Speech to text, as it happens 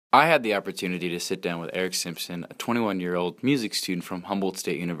I had the opportunity to sit down with Eric Simpson, a 21-year-old music student from Humboldt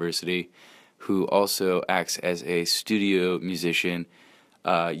State University, who also acts as a studio musician,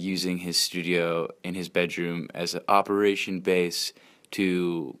 using his studio in his bedroom as an operation base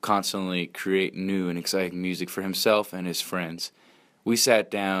to constantly create new and exciting music for himself and his friends. We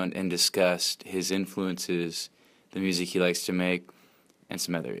sat down and discussed his influences, the music he likes to make, and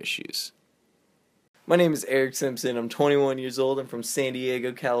some other issues. My name is Eric Simpson. I'm 21 years old. I'm from San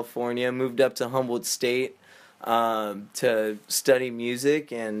Diego, California. Moved up to Humboldt State to study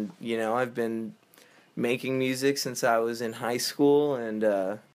music, and I've been making music since I was in high school, and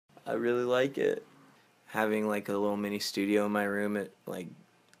I really like it. Having like a little mini studio in my room, it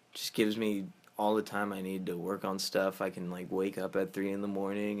just gives me all the time I need to work on stuff. I can wake up at 3 in the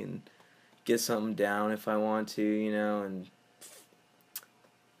morning and get something down if I want to, and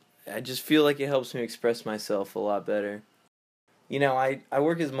I just feel like it helps me express myself a lot better. I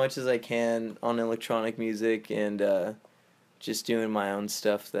work as much as I can on electronic music and just doing my own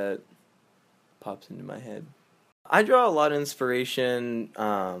stuff that pops into my head. I draw a lot of inspiration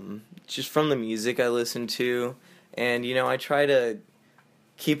just from the music I listen to, and I try to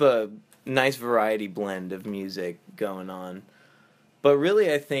keep a nice variety blend of music going on. But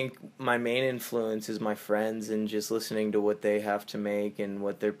really, I think my main influence is my friends and just listening to what they have to make and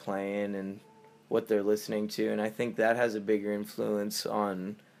what they're playing and what they're listening to. And I think that has a bigger influence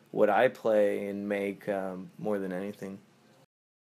on what I play and make more than anything.